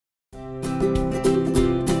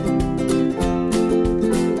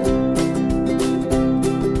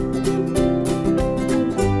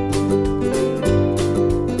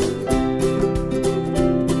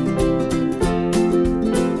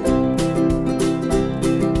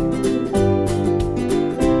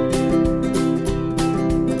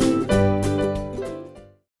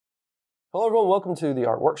everyone, welcome to the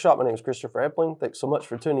Art Workshop. My name is Christopher Epling. Thanks so much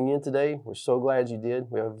for tuning in today. We're so glad you did.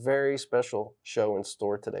 We have a very special show in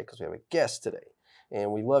store today because we have a guest today.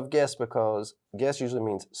 And we love guests because guest usually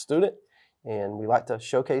means student, and we like to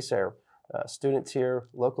showcase our students here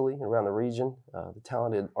locally and around the region, the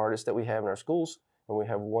talented artists that we have in our schools, and we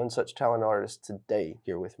have one such talented artist today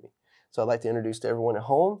here with me. So I'd like to introduce to everyone at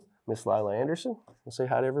home, Miss Lila Anderson. We'll say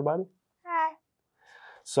hi to everybody. Hi.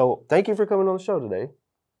 So thank you for coming on the show today.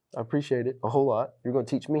 I appreciate it a whole lot. You're going to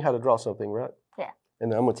teach me how to draw something, right? Yeah.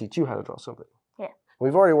 And then I'm going to teach you how to draw something. Yeah.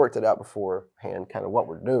 We've already worked it out beforehand, kind of what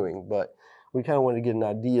we're doing, but we kind of want to get an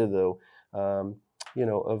idea, though,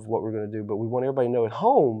 of what we're going to do. But we want everybody to know at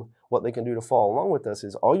home what they can do to follow along with us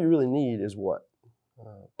is all you really need is what?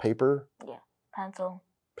 Paper? Yeah. Pencil.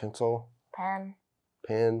 Pencil. Pen.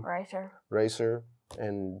 Pen. Eraser.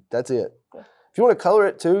 And that's it. Yeah. If you want to color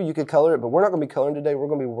it too, you could color it, but we're not going to be coloring today. We're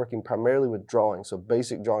going to be working primarily with drawing, so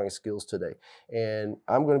basic drawing skills today. And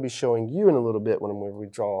I'm going to be showing you in a little bit when we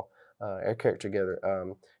draw our character together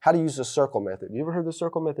how to use the circle method. You ever heard the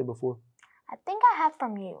circle method before? I think I have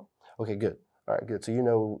from you. Okay, good. All right, good. So you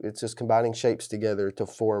know it's just combining shapes together to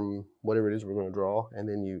form whatever it is we're going to draw, and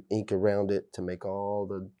then you ink around it to make all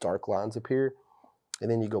the dark lines appear, and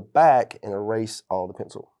then you go back and erase all the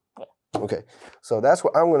pencil. Okay, so that's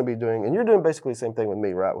what I'm going to be doing, and you're doing basically the same thing with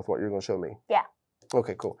me, right, with what you're going to show me? Yeah.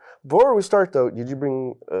 Okay, cool. Before we start, though, did you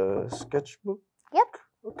bring a sketchbook?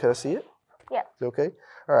 Yep. Can I see it? Yeah. Is it okay?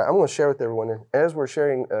 All right, I'm going to share with everyone. And as we're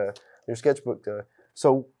sharing your sketchbook,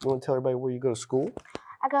 so you want to tell everybody where you go to school?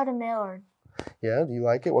 I go to Millard. Yeah, do you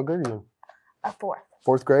like it? What grade are you in? A fourth.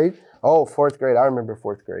 Fourth grade? Oh, fourth grade. I remember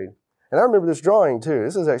fourth grade. And I remember this drawing, too.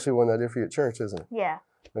 This is actually one that I did for you at church, isn't it? Yeah.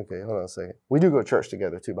 Okay, hold on a second. We do go to church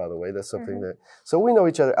together too, by the way. That's something that, so we know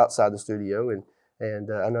each other outside the studio, and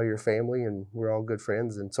I know your family, and we're all good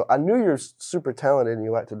friends. And so I knew you're super talented and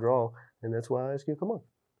you like to draw, and that's why I asked you to come on.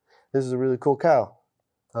 This is a really cool cow.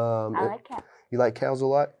 I like cows. You like cows a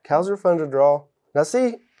lot? Cows are fun to draw. Now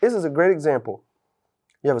see, this is a great example.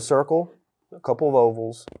 You have a circle, a couple of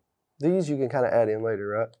ovals. These you can kind of add in later,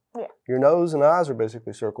 right? Yeah. Your nose and eyes are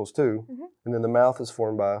basically circles too, and then the mouth is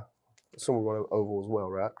formed by somewhat of oval as well,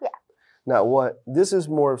 right? Yeah. Now this is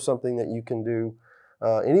more of something that you can do.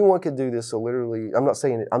 Anyone could do this. So literally, I'm not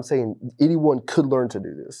saying it. I'm saying anyone could learn to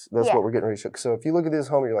do this. That's what we're getting ready to show. So if you look at this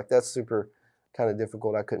home, you're like, that's super kind of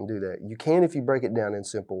difficult. I couldn't do that. You can if you break it down in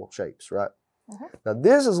simple shapes, right? Now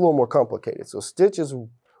this is a little more complicated. So Stitch is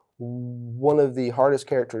one of the hardest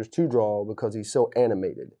characters to draw because he's so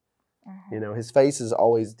animated. You know, his face is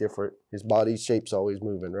always different. His body shape's always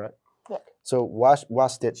moving, right? Yeah. So why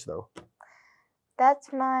Stitch though?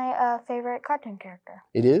 That's my favorite cartoon character.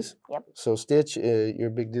 It is? Yep. So Stitch, you're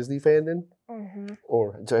a big Disney fan then?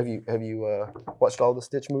 Or so have you watched all the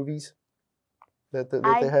Stitch movies that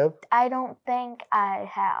they have? I don't think I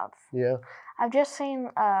have. Yeah. I've just seen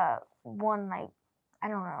one, like, I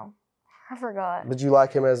don't know. I forgot. But you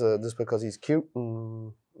like him as just because he's cute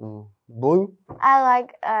and blue? I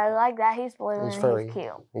like that he's blue and furry. he's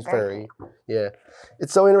cute. He's Very furry. Yeah.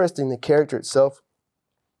 It's so interesting, the character itself.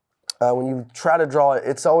 When you try to draw it,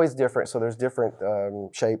 it's always different. So there's different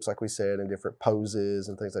shapes, like we said, and different poses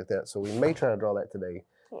and things like that. So we may try to draw that today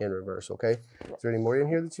in reverse, okay? Is there any more in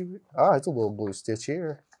here that you... Ah, it's a little blue Stitch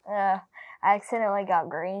here. I accidentally got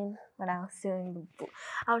green when I was doing the blue.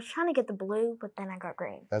 I was trying to get the blue, but then I got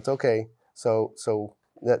green. That's okay. So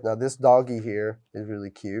now this doggy here is really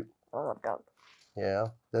cute. Oh, dog. Yeah,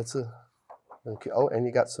 that's a... Okay. Oh, and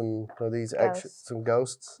you got some of these some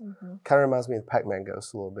ghosts. Kind of reminds me of the Pac-Man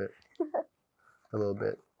ghosts a little bit. A little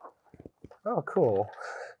bit. Oh, cool.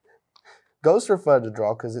 Ghosts are fun to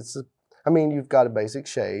draw because you've got a basic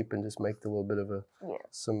shape and just make a little bit of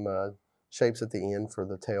some shapes at the end for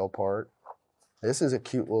the tail part. This is a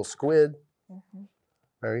cute little squid.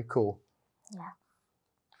 Very cool. Yeah.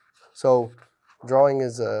 So, drawing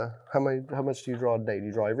is how much do you draw a day? Do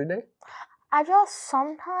you draw every day? I draw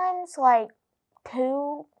sometimes like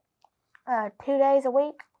two days a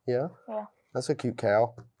week. Yeah? Yeah. That's a cute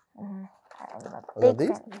cow. Big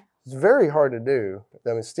it's very hard to do.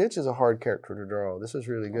 I mean, Stitch is a hard character to draw. This is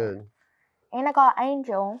really good. And I got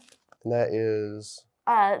Angel. And that is?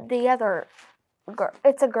 The other girl.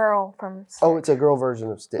 It's a girl from Stitch. Oh, it's a girl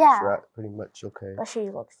version of Stitch, right? Pretty much, okay. But she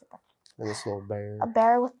looks different. And this little bear. A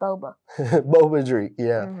bear with Boba. Boba Drake,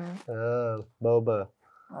 yeah. Boba. Boba.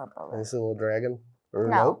 And this little dragon? Or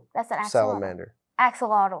no, that's an axolotl. Salamander.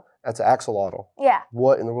 Axolotl. That's an axolotl. Yeah.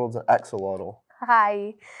 What in the world's an axolotl?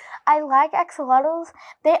 Hi. I like axolotls.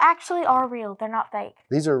 They actually are real. They're not fake.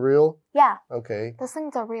 These are real? Yeah. Okay. Those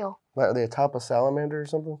things are real. Like, are they a type of salamander or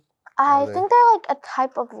something? I think they're like a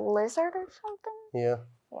type of lizard or something. Yeah.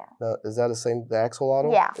 Yeah. Now, is that the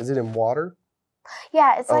axolotl? Yeah. Is it in water?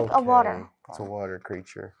 Yeah, it's like a water. Okay. It's a water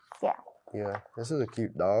creature. Yeah. Yeah. This is a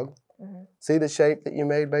cute dog. Mm-hmm. See the shape that you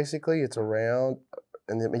made, basically? It's a round,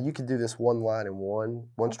 and then you could do this one line in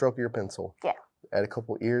one stroke of your pencil. Yeah. Add a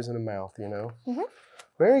couple ears and a mouth, you know? Mm-hmm.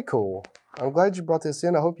 Very cool. I'm glad you brought this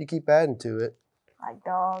in. I hope you keep adding to it. Like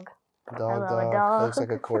dog. Dog. Dog. That looks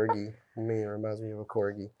like a corgi. It reminds me of a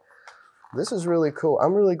corgi. This is really cool.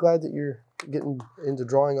 I'm really glad that you're getting into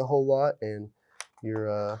drawing a whole lot, and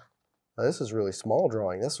you're, this is really small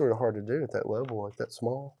drawing. That's sort of hard to do at that level, like that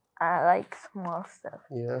small. I like small stuff.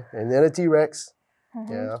 Yeah, and then a T-Rex.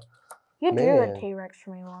 Mm-hmm. Yeah. You drew a T-Rex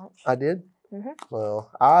for me once. I did? Mm-hmm.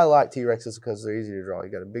 Well, I like T-Rexes because they're easy to draw.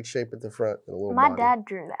 You got a big shape at the front and a little My body. dad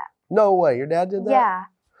drew that. No way. Your dad did that? Yeah.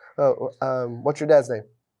 Oh, what's your dad's name?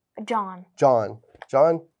 John. John.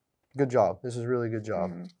 John, good job. This is a really good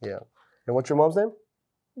job. Mm-hmm. Yeah. And what's your mom's name?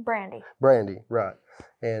 Brandy. Brandy, right.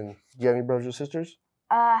 And do you have any brothers or sisters?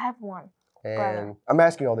 I have one. And brother. I'm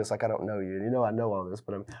asking all this like I don't know you. You know I know all this,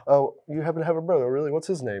 but you happen to have a brother, really? What's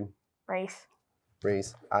his name? Reese.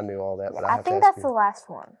 Reese. I knew all that, but I have to think ask that's you. the last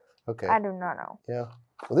one. Okay. I do not know. Yeah.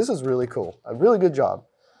 Well, this is really cool. A really good job.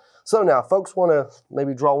 So now, folks want to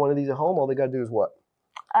maybe draw one of these at home. All they got to do is what?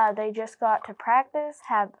 They just got to practice,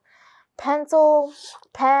 have pencil,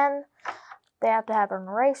 pen. They have to have an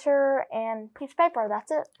eraser and piece of paper.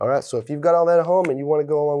 That's it. All right. So if you've got all that at home and you want to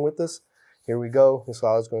go along with us, here we go. Miss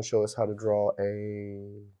Lila's going to show us how to draw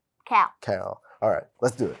a cow. All right.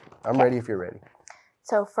 Let's do it. I'm ready if you're ready.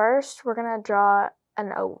 So first, we're going to draw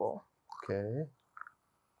an oval. Okay.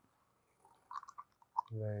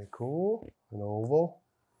 Very cool. An oval.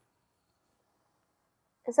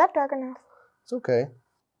 Is that dark enough? It's okay.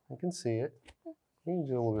 I can see it. You can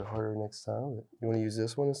do it a little bit harder next time. But you want to use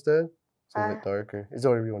this one instead? It's a little bit darker. Is that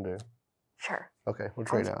whatever you want to do? Sure. Okay, we'll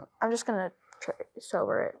trade out. I'm just going to trace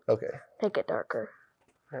over it. Okay. Make it darker.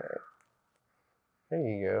 All right. There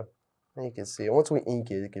you go. Now you can see it. Once we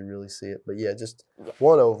ink it, you can really see it. But yeah, just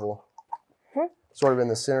one oval. Sort of in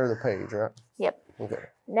the center of the page, right? Yep. Okay.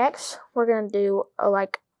 Next, we're going to do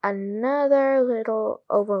like another little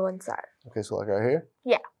oval inside. Okay, so like right here?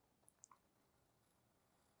 Yeah.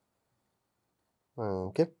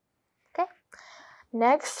 Okay. Okay.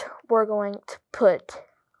 Next, we're going to put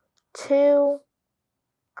 2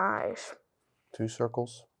 eyes. 2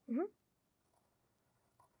 circles. Mm-hmm.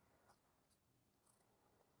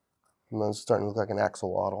 And then it's starting to look like an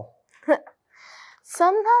axolotl.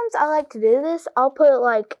 Sometimes I like to do this. I'll put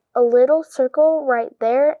like a little circle right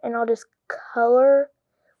there and I'll just color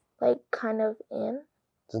like kind of in.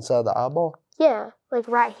 It's inside the eyeball? Yeah, like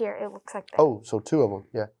right here. It looks like that. Oh, so 2 of them.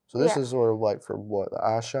 Yeah. So this is sort of like for what? The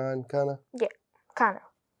eye shine kind of? Yeah, kind of.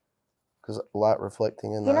 Because light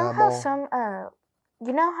reflecting in the You know eyeball.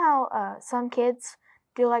 how some kids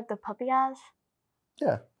do like the puppy eyes?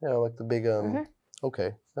 Yeah, like the big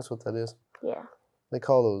Okay, that's what that is. Yeah. They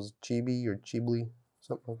call those chibi or chibli,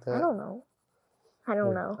 something like that. I don't know. I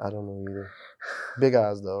don't know. I don't know either. Big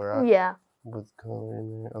eyes though, right? Yeah. With color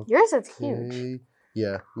in there. Okay. Yours is huge.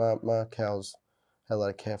 Yeah, my cows had a lot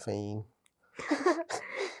of caffeine.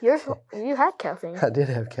 You had caffeine. I did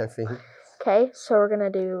have caffeine. Okay, so we're gonna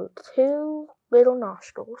do 2 little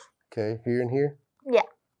nostrils. Okay, here and here? Yeah.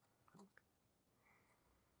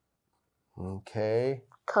 Okay.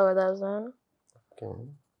 Color those in. Okay.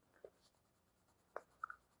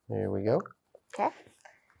 There we go. Okay.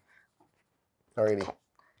 Alrighty. Okay.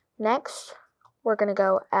 Next, we're gonna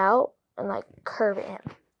go out and like curve it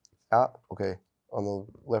in. Out. Okay. On the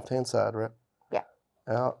left-hand side, right? Yeah.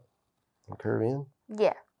 Out and curve in.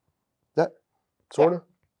 Yeah. That sort of.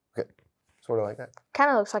 Okay. Sort of like that.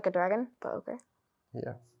 Kind of looks like a dragon, but okay.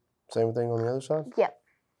 Yeah. Same thing on the other side. Yep.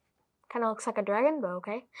 Kind of looks like a dragon, but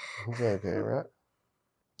okay. Okay, right?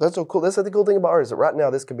 That's so cool. That's the cool thing about art is that right now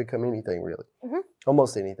this could become anything, really. Mm-hmm.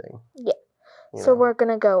 Almost anything. Yeah. You So know. we're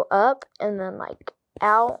gonna go up and then like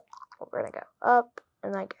out. We're gonna go up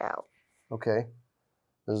and like out. Okay.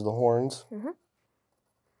 There's the horns. Mm-hmm.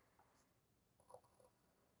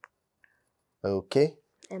 Okay.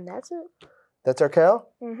 And that's it. That's our cow?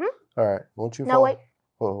 Mm-hmm. All right. Won't you No, fall? wait.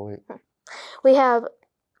 Oh, wait. We have,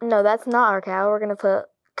 no, that's not our cow. We're going to put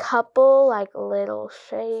couple like little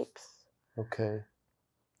shapes. Okay.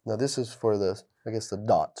 Now this is for the, I guess the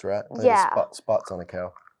dots, right? Like Yeah. The spots on a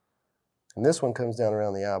cow. And this one comes down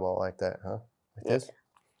around the eyeball like that, huh? Like this?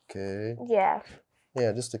 Okay. Yeah.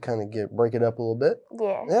 Yeah, just to kind of break it up a little bit.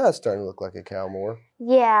 Yeah. Yeah, it's starting to look like a cow more.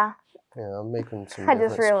 Yeah. Yeah, I'm making some I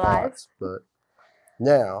different just realized. spots, but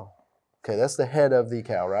now, okay, that's the head of the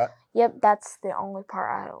cow, right? Yep, that's the only part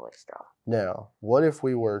I always draw. Now, what if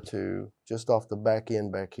we were to, just off the back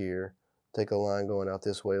end back here, take a line going out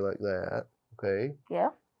this way like that, okay? Yeah.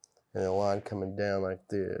 And a line coming down like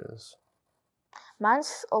this.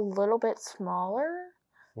 Mine's a little bit smaller,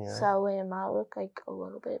 Yeah. so it might look like a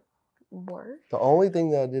little bit worse. The only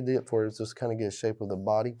thing that I did it for is just kind of get a shape of the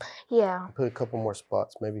body. Yeah. Put a couple more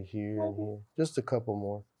spots, maybe here and here. Just a couple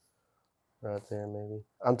more. Right there, maybe.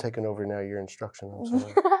 I'm taking over now your instruction. I'm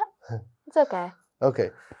sorry. It's okay.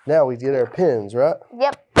 Okay, now we get our pins, right?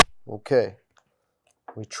 Yep. Okay.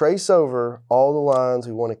 We trace over all the lines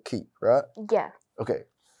we want to keep, right? Yeah. Okay.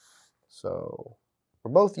 So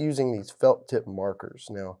we're both using these felt tip markers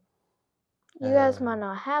now. You guys might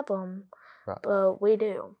not have them, right. but we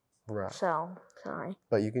do. Right. So, sorry.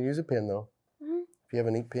 But you can use a pen, though. Mm-hmm. If you have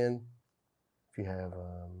an ink pen, if you have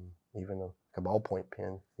even a ballpoint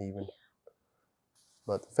pen, even. Yeah.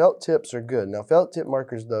 But the felt tips are good. Now, felt tip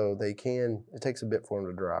markers, though, it takes a bit for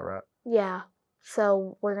them to dry, right? Yeah.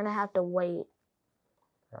 So, we're going to have to wait.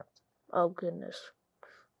 Right. Oh, goodness.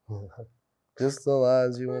 Just the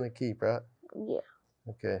lines you want to keep, right? Yeah.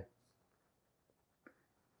 Okay.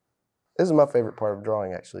 This is my favorite part of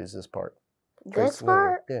drawing, actually, is this part. This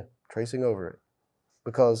part? Yeah, tracing over it.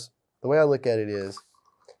 Because the way I look at it is,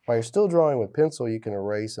 while you're still drawing with pencil, you can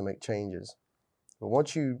erase and make changes. But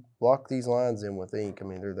once you lock these lines in with ink, I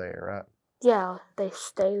mean, they're there, right? Yeah, they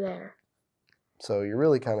stay there. So you're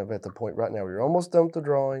really kind of at the point right now where you're almost done with the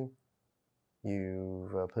drawing.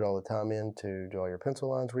 You've put all the time in to draw your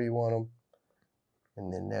pencil lines where you want them.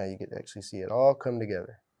 And then now you get to actually see it all come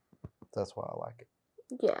together. That's why I like it.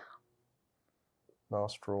 Yeah.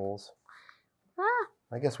 Nostrils. Ah.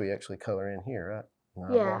 I guess we actually color in here, right?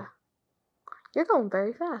 No, yeah. You're going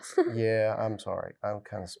very fast. Yeah, I'm sorry. I'm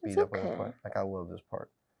kind of speed up on that part. Like, I love this part.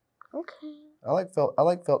 Okay. I like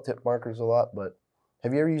felt tip markers a lot, but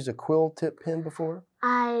have you ever used a quill tip pen before?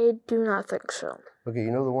 I do not think so. Okay,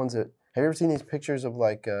 you know the ones that, have you ever seen these pictures of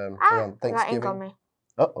like around Thanksgiving? Got ink on me.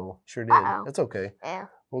 Uh-oh, sure did. Uh-oh. That's okay. Yeah.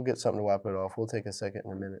 We'll get something to wipe it off. We'll take a second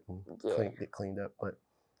in a minute and get cleaned up. But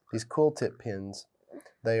these quill tip pens,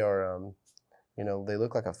 they are, they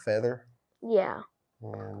look like a feather. Yeah.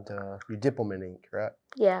 And you dip them in ink, right?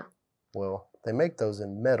 Yeah. Well, they make those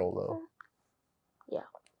in metal, though.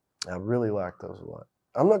 Yeah. I really like those a lot.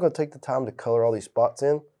 I'm not going to take the time to color all these spots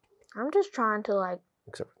in. I'm just trying to,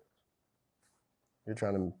 Except you're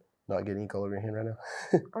trying to not get ink all over your hand right now?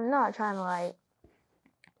 I'm not trying to,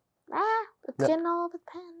 it's getting all over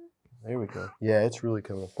the pen. There we go. Yeah, it's really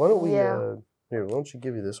coming. Why don't we, here, why don't you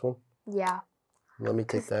give you this one? Yeah. Let me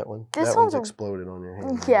take that one. That one's exploded on your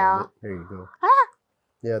hand. Yeah. There you go. Ah.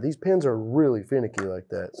 Yeah, these pens are really finicky like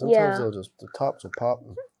that. Sometimes the tops will pop.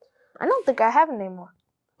 I don't think I have any more.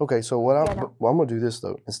 Okay, so I'm going to do this,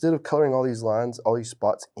 though. Instead of coloring all these lines, all these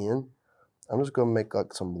spots in, I'm just going to make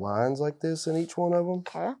some lines like this in each one of them.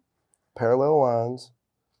 Okay. Parallel lines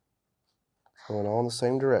going all in the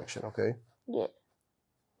same direction, okay? Yeah.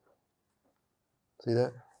 See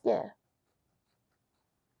that? Yeah.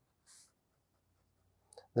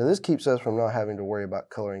 Now, this keeps us from not having to worry about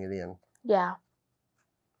coloring it in. Yeah.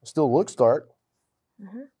 It still looks dark.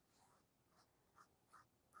 Mm-hmm.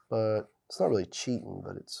 But it's not really cheating,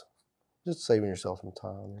 but it's just saving yourself some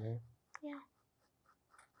time, you know? Yeah.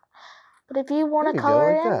 But if you want to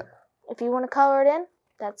color it in, if you want to color it in,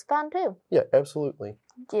 that's fine too. Yeah, absolutely.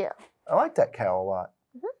 Yeah. I like that cow a lot.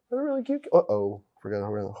 Mm-hmm. They're really cute. Uh-oh. Forgot to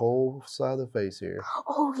run the whole side of the face here.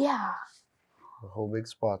 Oh, yeah. A whole big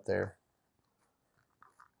spot there.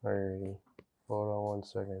 Alrighty. Hold on one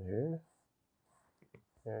second here.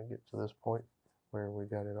 Yeah, get to this point where we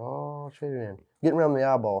got it all shaded in. Getting around the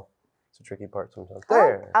eyeball. It's a tricky part sometimes.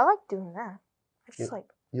 There. I like doing that. It's just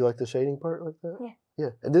You like the shading part like that? Yeah. Yeah.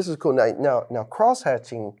 And this is cool. Now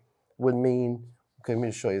cross-hatching would mean, okay, let me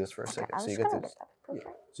just show you this for a second. So you got this.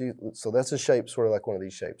 Yeah. So that's a shape, sort of like one of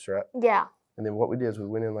these shapes, right? Yeah. And then what we did is we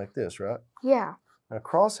went in like this, right? Yeah. Now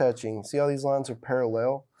cross-hatching, see how these lines are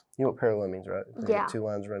parallel? You know what parallel means, right? Yeah. Two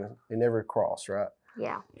lines running, they never cross, right?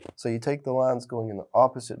 Yeah. So you take the lines going in the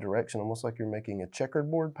opposite direction, almost like you're making a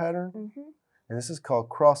checkerboard pattern. Mm-hmm. And this is called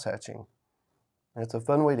cross-hatching. And it's a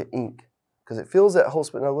fun way to ink because it fills that whole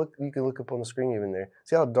spot. Now look, you can look up on the screen even there.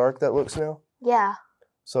 See how dark that looks now? Yeah.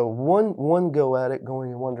 So one go at it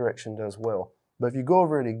going in one direction does well. But if you go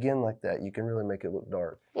over it again like that, you can really make it look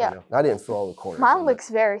dark. Yeah. You know? I didn't fill all the corners. Mine looks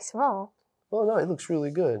very small. Well, no, it looks really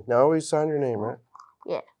good. Now always sign your name, right?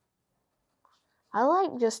 Yeah. I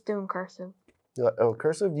like just doing cursive. Oh,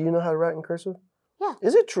 cursive? Do you know how to write in cursive? Yeah.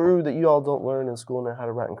 Is it true that you all don't learn in school now how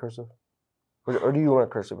to write in cursive? Or do you learn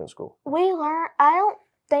cursive in school? We learn, I don't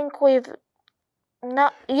think we've,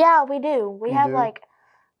 not, yeah, we do. We have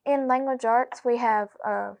in language arts, we have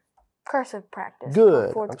cursive practice. Good.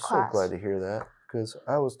 Before the I'm class. so glad to hear that because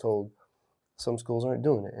I was told some schools aren't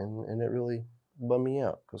doing it, and it really bummed me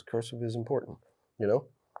out because cursive is important, you know?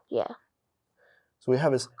 Yeah. So we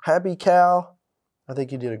have this happy cow. I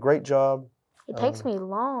think you did a great job. It takes me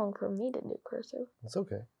long for me to do cursive. It's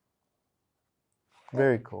okay.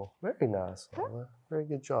 Very cool. Very nice, Lila. Very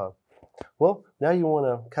good job. Well, now you want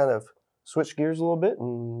to kind of switch gears a little bit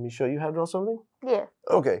and let me show you how to draw something? Yeah.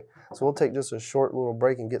 Okay. So we'll take just a short little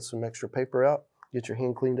break and get some extra paper out. Get your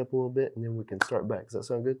hand cleaned up a little bit, and then we can start back. Does that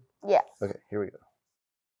sound good? Yeah. Okay, here we go.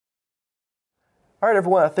 All right,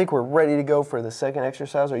 everyone, I think we're ready to go for the second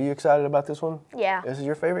exercise. Are you excited about this one? Yeah. This is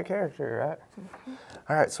your favorite character, right? Mm-hmm.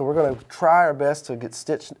 All right, so we're going to try our best to get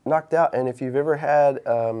Stitch knocked out. And if you've ever had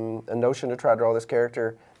a notion to try to draw this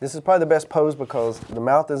character, this is probably the best pose because the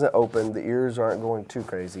mouth isn't open, the ears aren't going too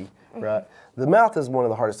crazy, right? The mouth is one of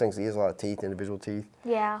the hardest things. He has a lot of teeth, individual teeth.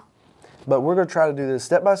 Yeah. But we're going to try to do this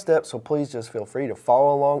step by step, so please just feel free to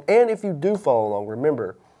follow along. And if you do follow along,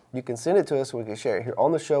 remember, you can send it to us so we can share it here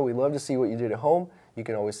on the show. We love to see what you did at home. You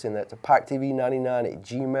can always send that to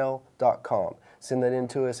piketv99@gmail.com. Send that in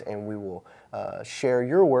to us, and we will share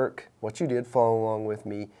your work, what you did, follow along with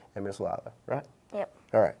me and Miss Lila, right? Yep.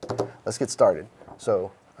 All right, let's get started.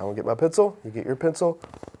 So I'm going to get my pencil. You get your pencil.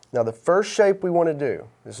 Now, the first shape we want to do,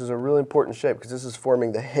 this is a really important shape because this is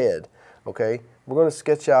forming the head, okay? We're going to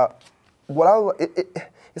sketch out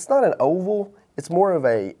it's not an oval, it's more of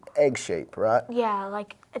a egg shape, right? Yeah,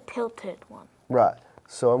 like a tilted one. Right.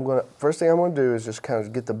 So first thing I'm going to do is just kind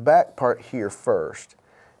of get the back part here first,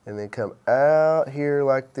 and then come out here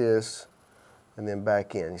like this, and then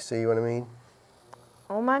back in. You see what I mean?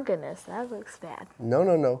 Oh my goodness, that looks bad.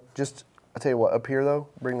 No. Just, I'll tell you what, up here though,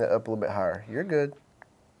 bring that up a little bit higher. You're good.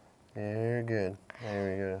 You're good. There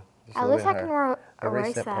we go. Just At least I can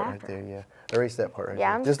erase that part right there, yeah. Erase that part right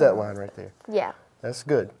yeah, there. Just that line right there. Yeah. That's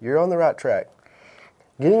good. You're on the right track.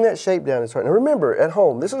 Getting that shape down is hard. Now remember, at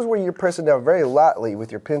home, this is where you're pressing down very lightly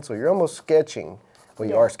with your pencil. You're almost sketching. Well,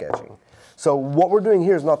 you are sketching. So what we're doing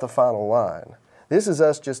here is not the final line. This is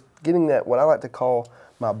us just getting that, what I like to call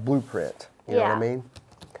my blueprint. You know what I mean?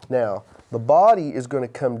 Now, the body is going to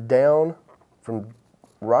come down from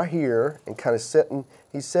right here and kind of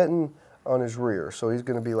he's setting on his rear. So he's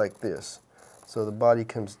going to be like this. So the body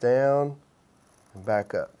comes down and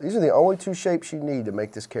back up. These are the only two shapes you need to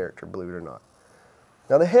make this character, believe it or not.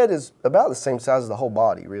 Now the head is about the same size as the whole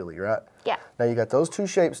body, really, right? Yeah. Now you got those two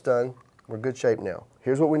shapes done. We're good shape now.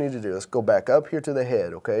 Here's what we need to do. Let's go back up here to the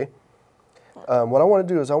head, okay? What I want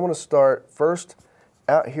to do is I want to start first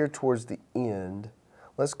out here towards the end.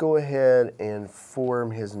 Let's go ahead and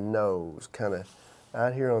form his nose, kind of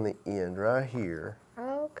out here on the end, right here.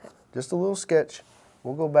 Okay. Just a little sketch.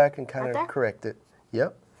 We'll go back and kind of correct it.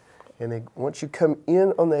 Yep. And then once you come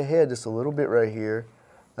in on the head just a little bit right here,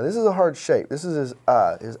 now this is a hard shape. This is his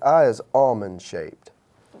eye. His eye is almond shaped.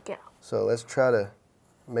 Yeah. So let's try to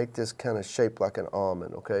make this kind of shaped like an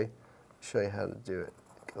almond, okay? Show you how to do it.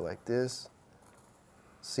 Go like this.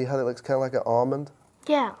 See how that looks kind of like an almond?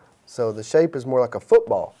 Yeah. So the shape is more like a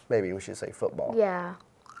football. Maybe we should say football. Yeah.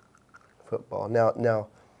 Football. Now.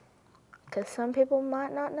 Because some people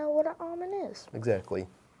might not know what an almond is. Exactly.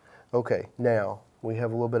 Okay, now we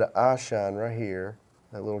have a little bit of eye shine right here.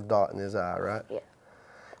 That little dot in his eye, right? Yeah.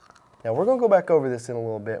 Now we're going to go back over this in a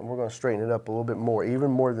little bit, and we're going to straighten it up a little bit more, even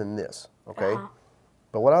more than this, okay?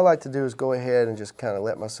 But what I like to do is go ahead and just kind of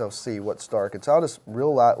let myself see what's dark. So I'll just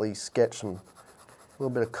real lightly sketch a little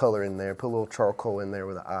bit of color in there, put a little charcoal in there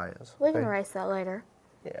where the eye is. We can erase that later.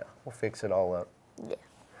 Yeah, we'll fix it all up. Yeah.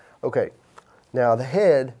 Okay, now the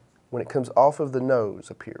head, when it comes off of the nose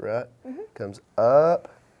up here, right? Comes up,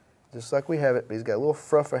 just like we have it, but he's got a little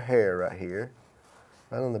fruff of hair right here,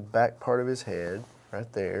 right on the back part of his head,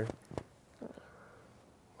 right there.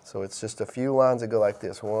 So it's just a few lines that go like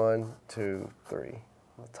this, 1, 2, 3, on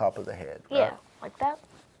the top of the head. Right? Yeah, like that?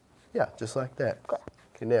 Yeah, just like that. Okay.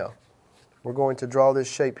 Okay, now, we're going to draw this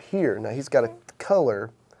shape here. Now he's got a color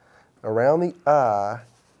around the eye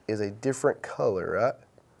is a different color, right?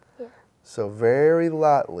 Yeah. So very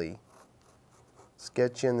lightly,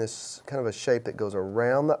 sketch in this kind of a shape that goes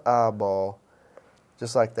around the eyeball,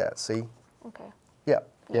 just like that, see? Okay. Yeah,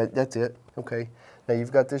 that's it, okay. Now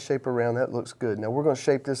you've got this shape around, that looks good. Now we're gonna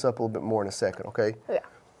shape this up a little bit more in a second, okay? Yeah.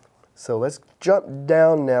 So let's jump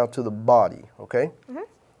down now to the body, okay?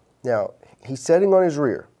 Now, he's setting on his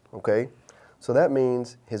rear, okay? So that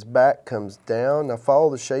means his back comes down. Now follow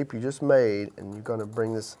the shape you just made, and you're gonna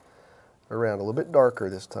bring this around a little bit darker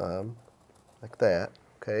this time, like that,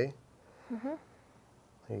 okay?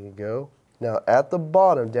 There you go. Now at the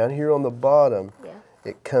bottom, down here on the bottom,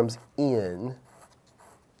 it comes in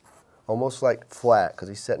almost like flat because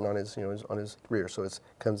he's sitting on his, on his rear. So it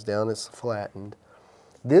comes down, it's flattened.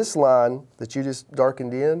 This line that you just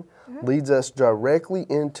darkened in leads us directly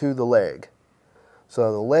into the leg.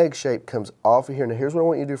 So the leg shape comes off of here. Now here's what I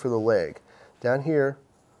want you to do for the leg. Down here,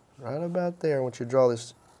 right about there, I want you to draw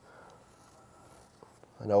this,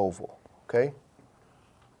 an oval, okay?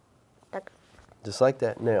 Just like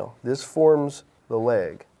that. Now, this forms the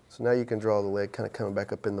leg. So now you can draw the leg kind of coming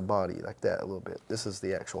back up in the body like that a little bit. This is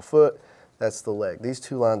the actual foot, that's the leg. These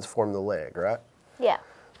two lines form the leg, right? Yeah.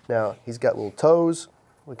 Now, he's got little toes.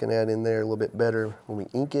 We can add in there a little bit better when we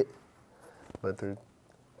ink it. But there are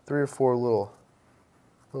 3 or 4 little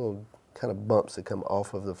kind of bumps that come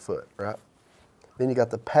off of the foot, right? Then you got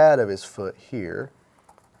the pad of his foot here,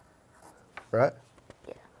 right?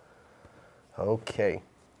 Yeah. Okay.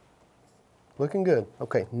 Looking good.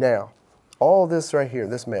 Okay, now, all this right here,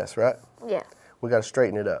 this mess, right? Yeah. We got to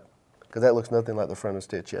straighten it up because that looks nothing like the front of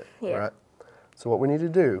stitch yet, Yeah. right? So what we need to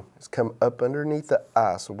do is come up underneath the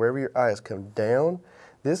eye. So wherever your eye is, come down.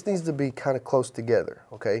 This needs to be kind of close together,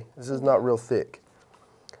 okay? This is not real thick.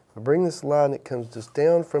 I bring this line that comes just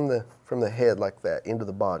down from the head like that into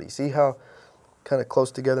the body. See how kind of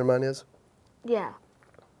close together mine is? Yeah.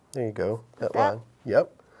 There you go, that line.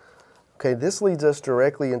 Yep. Okay, this leads us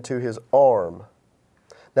directly into his arm.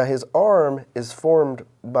 Now his arm is formed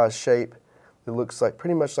by a shape that looks like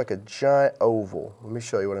pretty much like a giant oval. Let me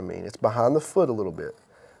show you what I mean. It's behind the foot a little bit.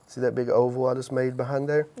 See that big oval I just made behind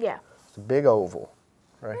there? Yeah. It's a big oval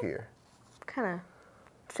right here. Kind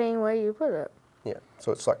of same way you put it. Yeah,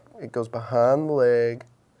 so it's like it goes behind the leg.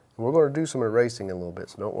 And we're going to do some erasing in a little bit,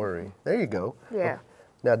 so don't worry. There you go. Yeah.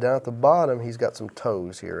 Now down at the bottom, he's got some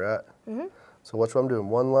toes here, right? Mm-hmm. So watch what I'm doing.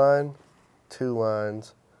 1 line, 2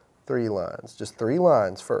 lines, 3 lines. Just 3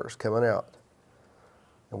 lines first coming out.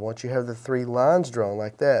 And once you have the 3 lines drawn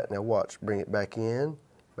like that, now watch, bring it back in,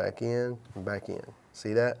 and back in.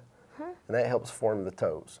 See that? And that helps form the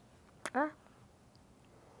toes. Okay.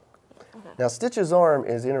 Now Stitch's arm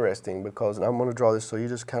is interesting because, and I'm going to draw this so you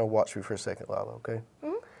just kind of watch me for a second, Lila, okay?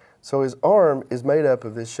 So his arm is made up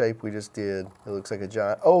of this shape we just did. It looks like a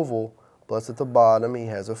giant oval, plus at the bottom he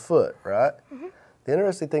has a foot, right? The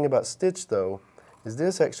interesting thing about Stitch though is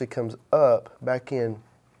this actually comes up, back in,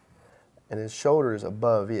 and his shoulder is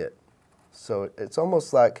above it. So it's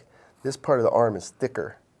almost like this part of the arm is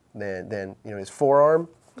thicker than you know, his forearm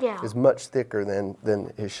is much thicker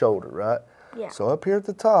than his shoulder, right? Yeah. So up here at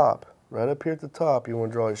the top, right up here at the top, you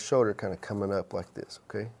want to draw his shoulder kind of coming up like this,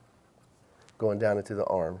 okay? Going down into the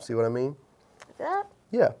arm. See what I mean? That?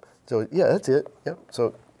 Yeah. So yeah, that's it. Yep.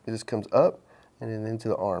 So it just comes up and then into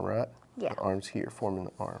the arm, right? Yeah. The arm's here, forming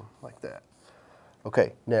the arm like that.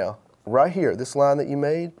 Okay, now, right here, this line that you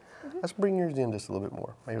made, let's bring yours in just a little bit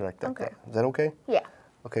more. Maybe like that. Okay. Is that okay? Yeah.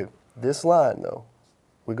 Okay, this line though,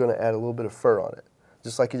 we're gonna add a little bit of fur on it.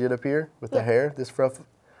 Just like you did up here with the hair, this fluff,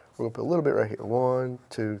 we're gonna put a little bit right here. 1,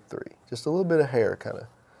 2, 3. Just a little bit of hair kind of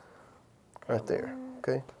right there,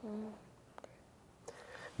 okay?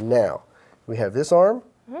 Now, we have this arm,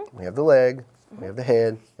 we have the leg, we have the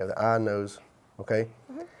head, we have the eye and nose, okay?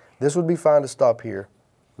 This would be fine to stop here.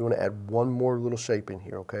 We want to add one more little shape in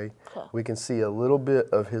here, okay? We can see a little bit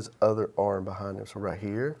of his other arm behind him. So right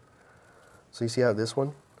here. So you see how this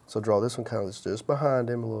one? So draw this one kind of just behind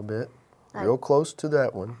him a little bit. Real close to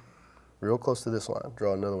that one. Real close to this line.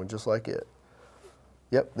 Draw another one just like it.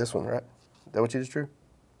 Yep, this one, right? Is that what you just drew?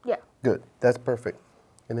 Yeah. Good. That's perfect.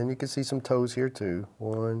 And then you can see some toes here too.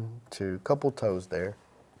 1, 2, couple toes there.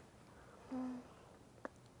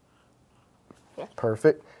 Yeah.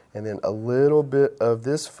 Perfect. And then a little bit of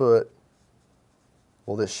this foot,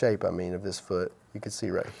 well, this shape, I mean, of this foot, you can see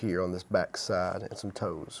right here on this back side, and some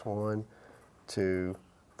toes. 1, 2,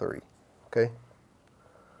 3. Okay?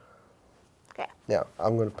 Okay. Now,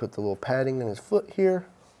 I'm going to put the little padding in his foot here.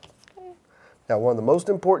 Okay. Now, one of the most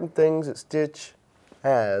important things that Stitch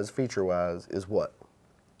has, feature-wise, is what?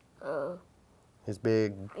 His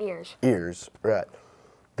big Ears. Ears, right.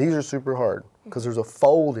 These are super hard because there's a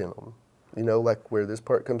fold in them. You know, like where this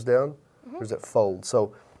part comes down, there's that fold.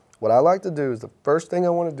 So what I like to do is the first thing I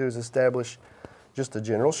want to do is establish just a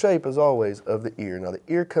general shape, as always, of the ear. Now the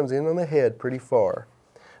ear comes in on the head pretty far.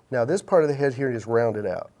 Now this part of the head here is rounded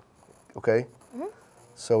out, okay?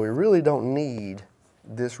 So we really don't need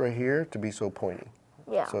this right here to be so pointy.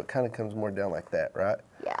 Yeah. So it kind of comes more down like that, right?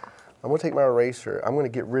 Yeah. I'm going to take my eraser. I'm going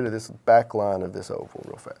to get rid of this back line of this oval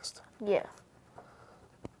real fast. Yeah.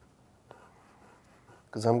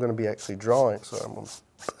 Because I'm going to be actually drawing, so I'm going to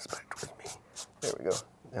put this back towards me. There we go.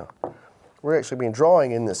 Now, we're actually being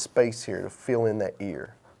drawing in this space here to fill in that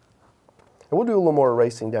ear. And we'll do a little more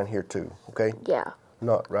erasing down here too, okay? Yeah.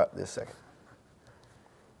 Not right this second.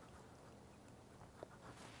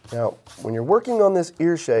 Now, when you're working on this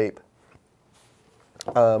ear shape,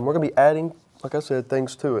 we're going to be adding, like I said,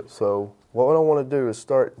 things to it. So what I want to do is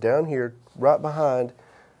start down here, right behind.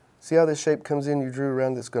 See how this shape comes in you drew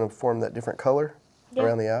around that's going to form that different color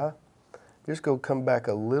around the eye? You're just going to come back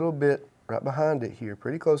a little bit right behind it here,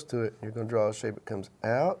 pretty close to it. You're going to draw a shape that comes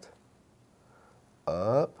out,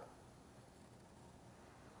 up,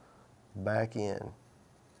 back in.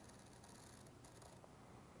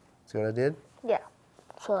 See what I did? Yeah.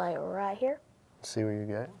 So like right here? See where you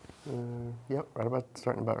got? Yep,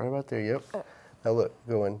 starting about right about there, yep. Now look,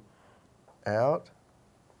 going out,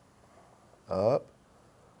 up,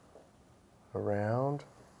 around,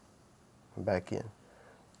 and back in.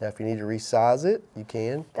 Now if you need to resize it, you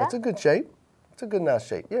can. That's a good shape. It's a good, nice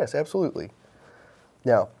shape. Yes, absolutely.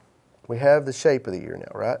 Now, we have the shape of the ear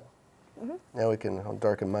now, right? Now we can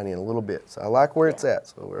darken mine in a little bit. So I like where it's at,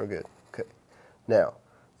 so we're good. Okay. Now,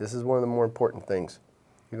 this is one of the more important things.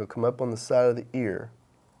 You're going to come up on the side of the ear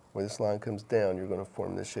where this line comes down. You're going to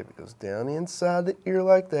form this shape. It goes down inside the ear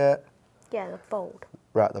like that. Yeah, the fold.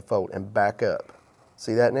 Right, the fold, and back up.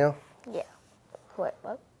 See that now? Yeah. Wait,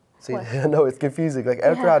 what? See, I know it's confusing. Like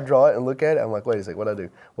after I draw it and look at it, I'm like, wait a second, what'd I do?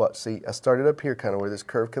 Watch, see, I started up here kind of where this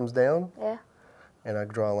curve comes down. Yeah. And I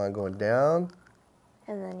draw a line going down.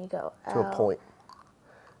 And then you go to a point.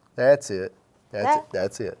 That's it.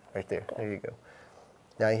 That's it. Right there. There you go.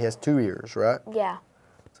 Now he has two ears, right? Yeah.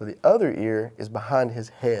 So the other ear is behind his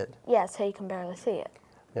head. Yeah, so you can barely see it.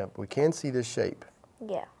 Yeah, but we can see this shape.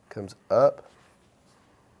 Yeah. Comes up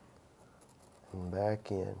and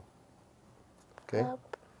back in. Okay?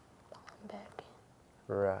 Up and back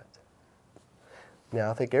in. Right.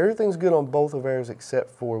 Now I think everything's good on both of ours except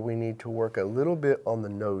for we need to work a little bit on the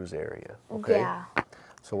nose area. Okay? Yeah.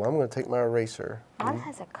 So I'm going to take my eraser. Mine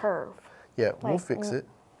has a curve. Yeah, we'll fix it.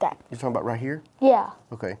 That. You're talking about right here? Yeah.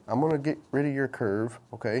 Okay, I'm going to get rid of your curve,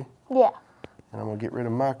 okay? Yeah. And I'm going to get rid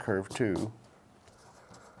of my curve too.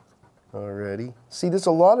 Alrighty. See, this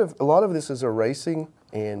a lot of this is erasing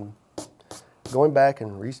and going back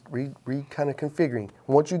and kind of configuring.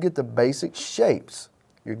 Once you get the basic shapes,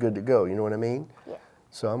 you're good to go. You know what I mean? Yeah.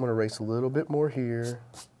 So I'm going to erase a little bit more here.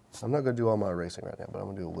 I'm not going to do all my erasing right now, but I'm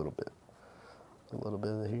going to do a little bit. A little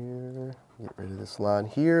bit of here. Get rid of this line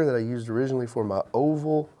here that I used originally for my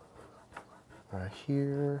oval. Right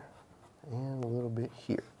here. And a little bit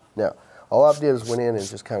here. Now, all I did is went in and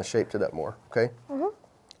just kind of shaped it up more, okay?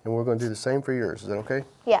 And we're going to do the same for yours. Is that okay?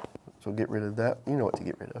 Yeah. So get rid of that. You know what to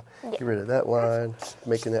get rid of. Yeah. Get rid of that line,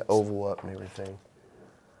 making that oval up and everything.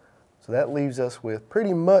 So that leaves us with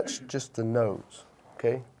pretty much just the nose,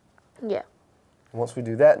 okay? Yeah. Once we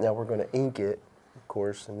do that, now we're going to ink it, of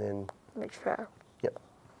course, and then... Make sure. Yep.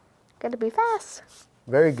 Gotta be fast.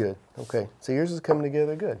 Very good. Okay. So yours is coming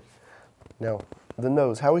together good. Now, the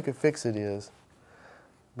nose, how we could fix it is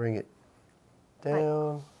bring it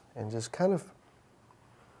down and just kind of,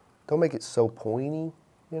 don't make it so pointy,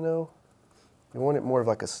 you know? You want it more of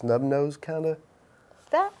like a snub nose kind of.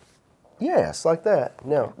 That? Yes, like that.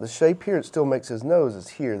 Now, the shape here, it still makes his nose is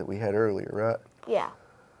here that we had earlier, right? Yeah.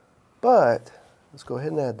 But, let's go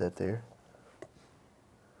ahead and add that there.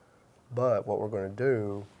 But what we're going to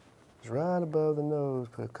do is right above the nose,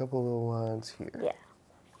 put a couple little lines here. Yeah.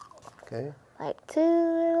 Okay? Like 2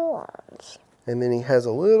 little lines. And then he has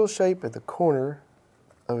a little shape at the corner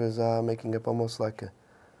of his eye, making up almost like a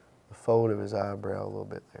fold of his eyebrow a little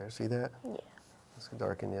bit there. See that? Yeah. Let's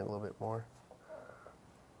darken it a little bit more.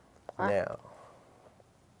 Now,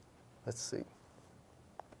 let's see.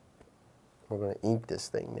 We're going to ink this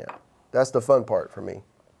thing now. That's the fun part for me.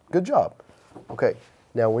 Good job. Okay.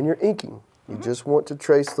 Now, when you're inking, you just want to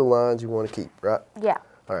trace the lines you want to keep, right? Yeah.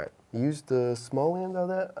 All right. Use the small end of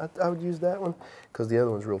that. I would use that one because the other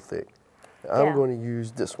one's real thick. I'm going to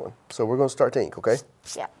use this one. So we're going to start to ink, okay?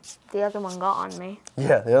 Yeah. The other one got on me.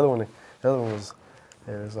 Yeah, the other one was,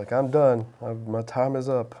 it was like, I'm done. My time is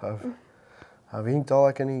up. I've inked all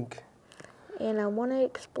I can ink. And I want to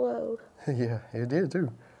explode. Yeah, it did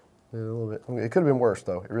too. A little bit. It could have been worse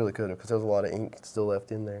though. It really could have because there was a lot of ink still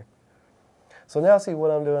left in there. So now see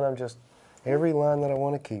what I'm doing. I'm just, every line that I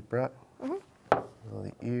want to keep, right?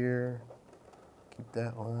 The ear, keep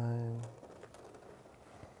that line.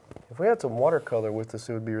 If we had some watercolor with this,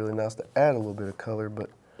 it would be really nice to add a little bit of color, but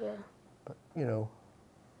you know,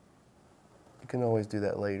 you can always do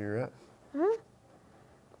that later, right?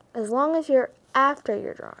 As long as you're after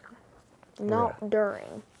your drawing, not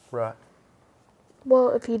during. Right.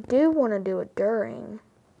 Well, if you do want to do it during,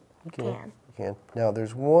 you can. You can. Now,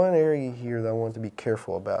 there's one area here that I want to be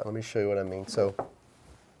careful about. Let me show you what I mean. So,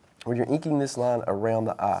 when you're inking this line around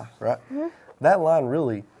the eye, right? That line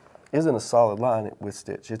really isn't a solid line with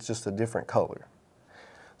stitch. It's just a different color.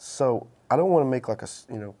 So I don't want to make like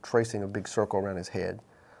tracing a big circle around his head.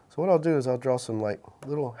 So what I'll do is I'll draw some like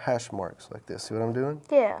little hash marks like this. See what I'm doing?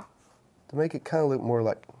 Yeah. To make it kind of look more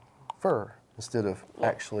like fur instead of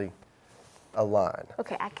actually a line.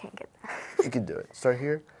 Okay, I can't get that. You can do it. Start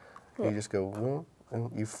here. Yeah. You just go, and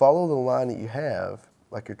you follow the line that you have,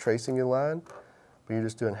 like you're tracing your line, but you're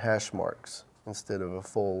just doing hash marks instead of a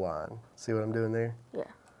full line. See what I'm doing there? Yeah.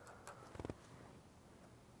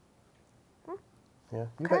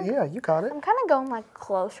 Yeah, you got it. I'm kind of going like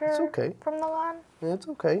closer. It's okay. From the line. Yeah, it's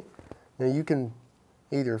okay. Now you can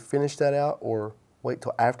either finish that out or wait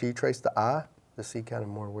till after you trace the eye to see kind of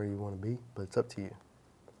more where you want to be, but it's up to you.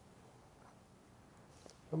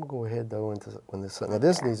 I'm gonna go ahead though when this. Now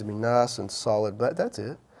this needs to be nice and solid black. That's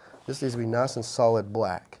it. This needs to be nice and solid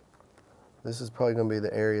black. This is probably gonna be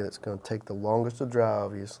the area that's gonna take the longest to dry,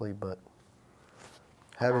 obviously, but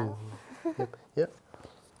having yep.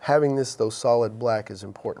 Having this though solid black is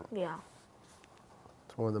important. Yeah.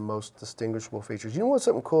 It's one of the most distinguishable features. You know what's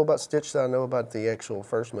something cool about Stitch that I know about the actual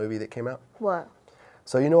first movie that came out? What?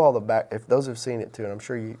 So you know all the back, if those have seen it too, and I'm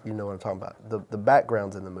sure you know what I'm talking about, the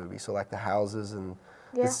backgrounds in the movie, so like the houses and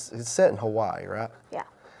it's set in Hawaii, right? Yeah.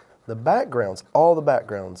 The backgrounds, all the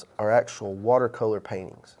backgrounds are actual watercolor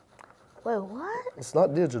paintings. Wait, what? It's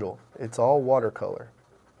not digital, it's all watercolor.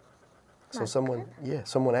 So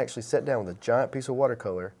someone actually sat down with a giant piece of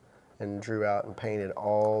watercolor and drew out and painted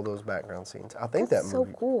all those background scenes. I think That's that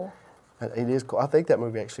movie. so cool. It is cool. I think that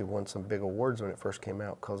movie actually won some big awards when it first came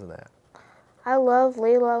out because of that. I love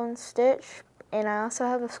Lilo and Stitch, and I also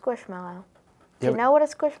have a Squishmallow. Do you know what a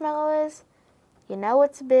Squishmallow is? You know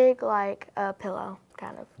it's big like a pillow,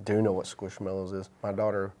 kind of. Do know what Squishmallows is. My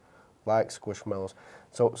daughter likes Squishmallows.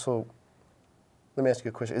 So let me ask you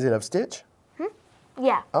a question. Is it of Stitch?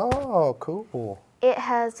 Yeah. Oh, cool. It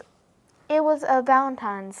was a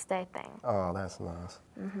Valentine's Day thing. Oh, that's nice.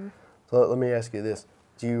 So let me ask you this.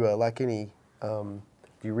 Do you like any, do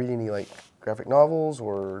you read any like graphic novels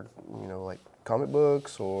or, like comic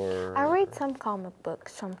books or? I read some comic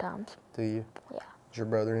books sometimes. Do you? Yeah. Is your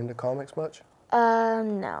brother into comics much?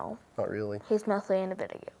 No. Not really. He's mostly into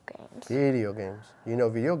video games. Video games. You know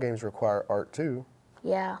video games require art too.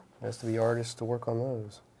 Yeah. There has to be artists to work on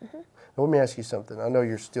those. Now, let me ask you something. I know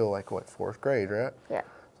you're still like, what, 4th grade, right? Yeah.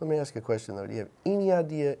 Let me ask you a question, though. Do you have any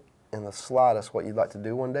idea in the slightest what you'd like to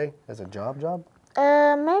do one day as a job?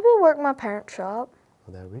 Maybe work my parents' shop.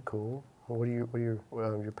 Well, that'd be cool. What do your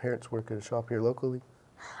parents work at a shop here locally?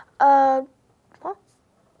 What?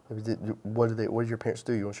 What do your parents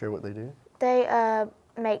do? You want to share what they do? They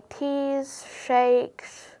make teas,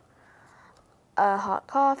 shakes, hot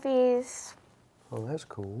coffees. Oh, that's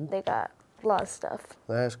cool. They got a lot of stuff.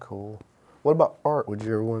 That's cool. What about art? Would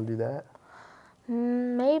you ever want to do that?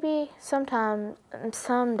 Maybe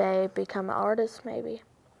someday become an artist, maybe.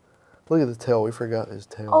 Look at the tail. We forgot his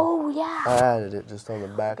tail. Oh, yeah. I added it just on the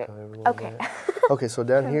back of it a little bit. Okay, so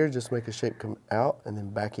down here, just make a shape come out and then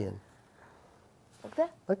back in. Like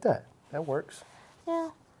that? Like that. That works. Yeah.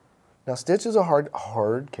 Now, Stitch is a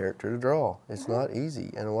hard character to draw. It's not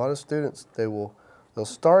easy. And a lot of students, they'll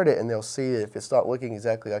start it and they'll see it. If it's not looking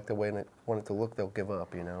exactly like the way they want it to look, they'll give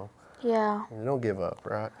up, Yeah. And they don't give up,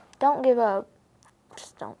 right? Don't give up.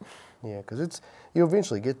 Just don't. Yeah, because you'll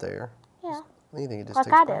eventually get there. Yeah. Anything, it just like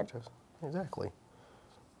takes I practice. Did. Exactly.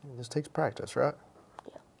 It just takes practice, right?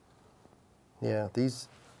 Yeah. Yeah, these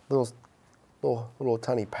little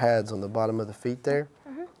tiny pads on the bottom of the feet there.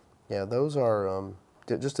 Yeah, those are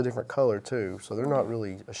just a different color too, so they're not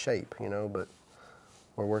really a shape, but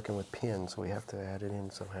we're working with pins, so we have to add it in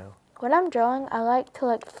somehow. When I'm drawing, I like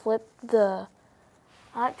to flip the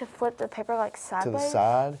paper sideways. To the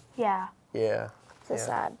side? Yeah. Yeah. To the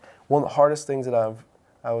side. One of the hardest things that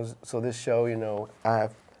so this show,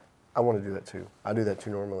 I want to do that too. I do that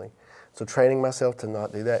too normally. So training myself to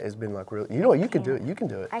not do that has been really, you can do it. You can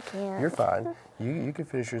do it. I can't. You're fine. You can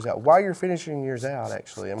finish yours out. While you're finishing yours out,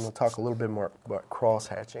 actually, I'm going to talk a little bit more about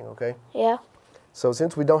cross-hatching, okay? Yeah. So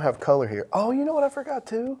since we don't have color here, oh, you know what I forgot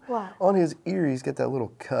too? What? On his ear, he's got that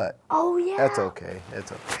little cut. Oh, yeah. That's okay.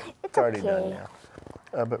 It's okay. It's already done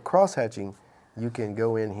now. But cross-hatching, you can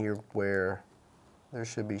go in here where there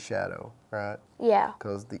should be shadow, right? Yeah.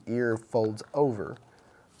 Because the ear folds over.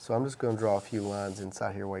 So I'm just going to draw a few lines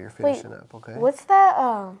inside here while you're finishing up, okay? What's that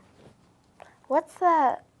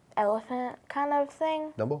elephant kind of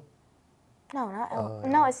thing? Dumbo? No, not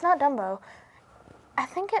elephant. No, it's not Dumbo. I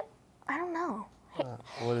don't know.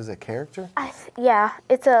 What is a character? Yeah,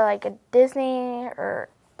 it's a Disney or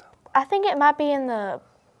I think it might be in the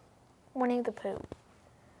Winnie the Pooh.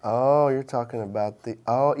 Oh, you're talking about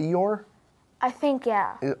Eeyore? I think,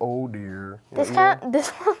 yeah. Oh dear. This one.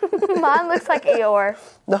 Mine looks like Eeyore.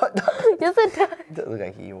 No, Yes, it does. it doesn't look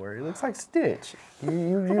like Eeyore. It looks like Stitch.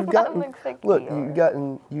 You've gotten. looks like Look, Eeyore. you've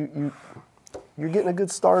gotten You're getting a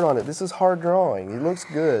good start on it. This is hard drawing. It looks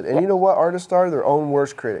good. And you know what? Artists are their own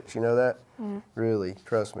worst critics. You know that? Really,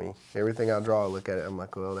 trust me. Everything I draw, I look at it, I'm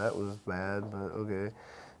like, well, that was bad, but okay,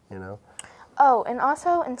 you know. Oh, and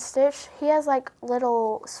also in Stitch, he has like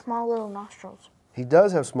small little nostrils. He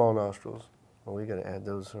does have small nostrils. Well, we got to add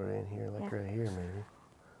those sort of in here, like right here, maybe.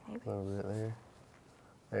 A little bit there.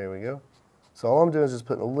 There we go. So all I'm doing is just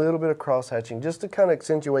putting a little bit of cross-hatching just to kind of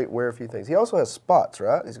accentuate wear a few things. He also has spots,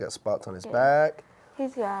 right? He's got spots on his back.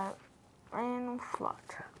 He's got random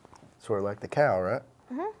spots. Sort of like the cow, right?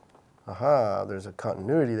 Aha, there's a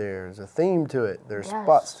continuity there. There's a theme to it. There's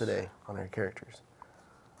spots today on our characters.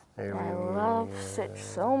 There I we go. love Stitch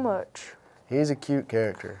so much. He's a cute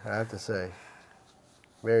character, I have to say.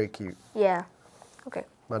 Very cute. Yeah. Okay.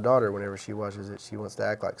 My daughter, whenever she watches it, she wants to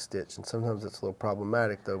act like Stitch, and sometimes it's a little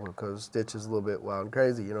problematic, though, because Stitch is a little bit wild and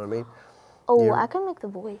crazy, you know what I mean? Oh, I can make the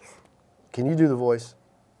voice. Can you do the voice?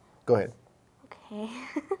 Go ahead. Okay.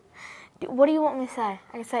 What do you want me to say?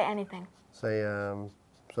 I can say anything. Say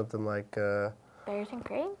something like... Berries and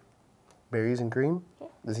cream? Berries and cream? Yeah.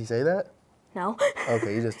 Does he say that? No.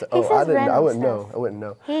 Okay, you just... He oh, says I wouldn't random know. stuff. I wouldn't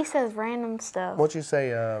know. He says random stuff. Why don't you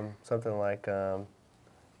say something like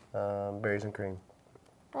berries and cream?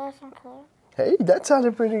 Berries and cream? Hey, that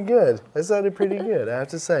sounded pretty good. That sounded pretty good, I have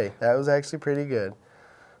to say. That was actually pretty good.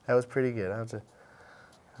 That was pretty good. I have to...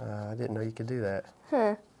 I didn't know you could do that.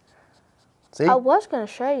 See? I was going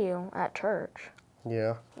to show you at church.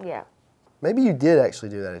 Yeah. Yeah. Maybe you did actually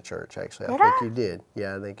do that at church, actually. Did I think I? you did.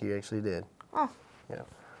 Yeah, I think you actually did. Oh. Yeah.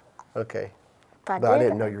 Okay. If But I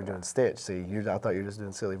didn't know you were doing Stitch. See, I thought you were just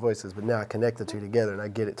doing silly voices, but now I connect the two together and I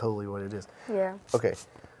get it totally what it is. Yeah. Okay.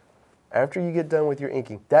 After you get done with your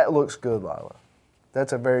inking, that looks good, Lila.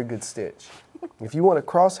 That's a very good Stitch. If you want to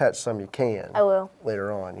crosshatch some, you can. I will.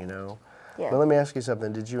 Later on, you know. Yeah. But let me ask you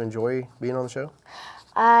something. Did you enjoy being on the show?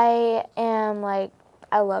 I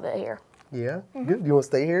love it here. Yeah? Good. You want to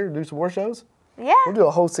stay here, do some more shows? Yeah. We'll do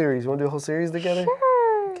a whole series. You want to do a whole series together?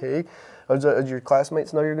 Sure. Okay. Do your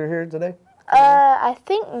classmates know you're here today? I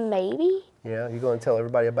think maybe. Yeah. You going to tell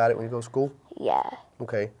everybody about it when you go to school? Yeah.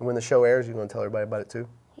 Okay. And when the show airs, you're going to tell everybody about it too?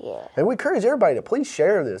 Yeah. And we encourage everybody to please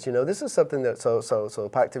share this. You know, this is something that, so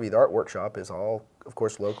Pike TV, the art workshop, is all, of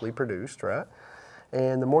course, locally produced, right?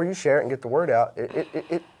 And the more you share it and get the word out,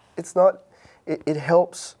 it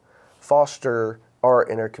helps foster art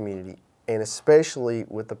in our community, and especially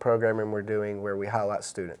with the programming we're doing where we highlight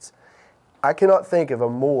students. I cannot think of a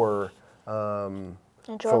more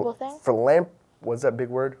Enjoyable thing? What's that big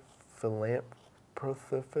word?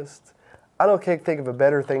 Philanthropist? I can't think of a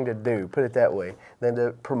better thing to do, put it that way, than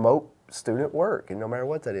to promote student work, and no matter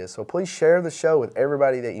what that is. So please share the show with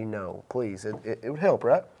everybody that you know. Please, it would help,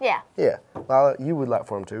 right? Yeah. Yeah. Lila, you would like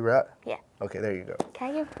for them to, right? Yeah. Okay, there you go. Can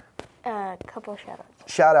I give a couple of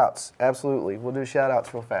shout-outs? Shout-outs, absolutely. We'll do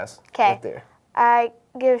shout-outs real fast. Okay. Right there. I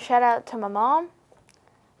give a shout-out to my mom,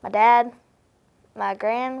 my dad, my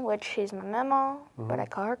gran, which she's my mama, but I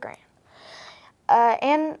call her gran,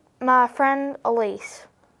 and my friend Elise.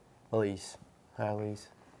 Elise. Hi, Elise.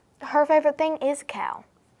 Her favorite thing is cow.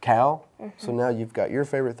 Cow? So now you've got your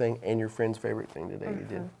favorite thing and your friend's favorite thing today. You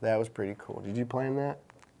did. That was pretty cool. Did you plan that?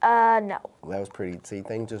 No. That was pretty. See,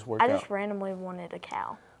 things just work I out. just randomly wanted a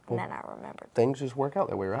cow, and then I remembered. Things just work out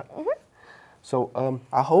that way, right? So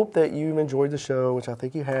I hope that you've enjoyed the show, which I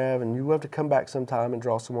think you have, and you will have to come back sometime and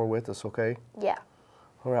draw some more with us, okay? Yeah.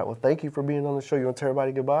 All right. Well, thank you for being on the show. You want to tell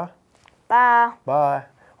everybody goodbye? Bye. Bye.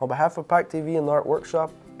 On behalf of Pike TV and the Art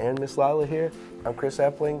Workshop and Miss Lila here, I'm Chris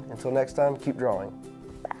Epling. Until next time, keep drawing.